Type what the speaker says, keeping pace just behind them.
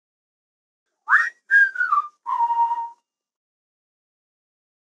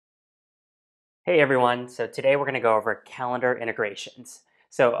Hey everyone, so today we're going to go over calendar integrations.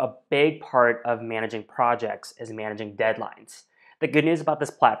 So a big part of managing projects is managing deadlines. The good news about this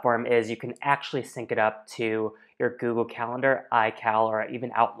platform is you can actually sync it up to your Google Calendar, iCal, or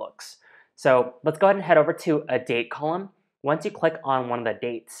even Outlooks. So let's go ahead and head over to a date column. Once you click on one of the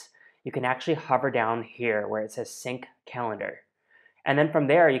dates, you can actually hover down here where it says sync calendar. And then from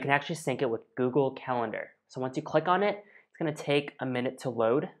there, you can actually sync it with Google Calendar. So once you click on it, it's going to take a minute to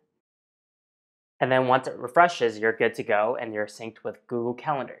load. And then once it refreshes, you're good to go and you're synced with Google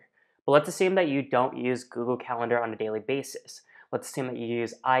Calendar. But let's assume that you don't use Google Calendar on a daily basis. Let's assume that you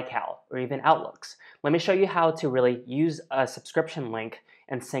use iCal or even Outlooks. Let me show you how to really use a subscription link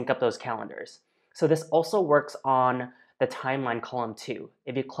and sync up those calendars. So this also works on the timeline column too.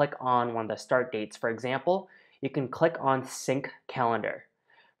 If you click on one of the start dates, for example, you can click on Sync Calendar.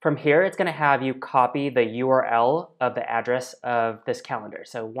 From here, it's going to have you copy the URL of the address of this calendar.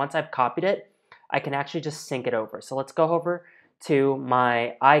 So once I've copied it, I can actually just sync it over. So let's go over to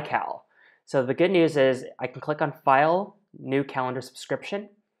my iCal. So the good news is I can click on File, New Calendar Subscription.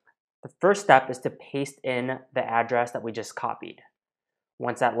 The first step is to paste in the address that we just copied.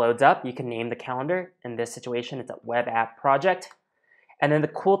 Once that loads up, you can name the calendar. In this situation, it's a web app project. And then the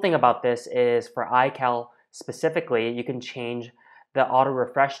cool thing about this is for iCal specifically, you can change the auto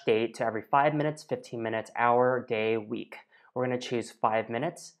refresh date to every 5 minutes, 15 minutes, hour, day, week. We're going to choose 5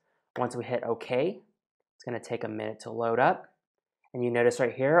 minutes. Once we hit OK, it's going to take a minute to load up. And you notice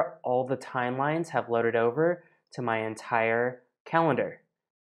right here, all the timelines have loaded over to my entire calendar.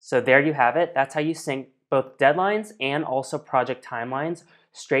 So there you have it. That's how you sync both deadlines and also project timelines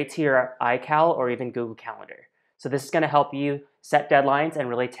straight to your iCal or even Google Calendar. So this is going to help you set deadlines and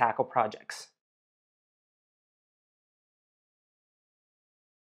really tackle projects.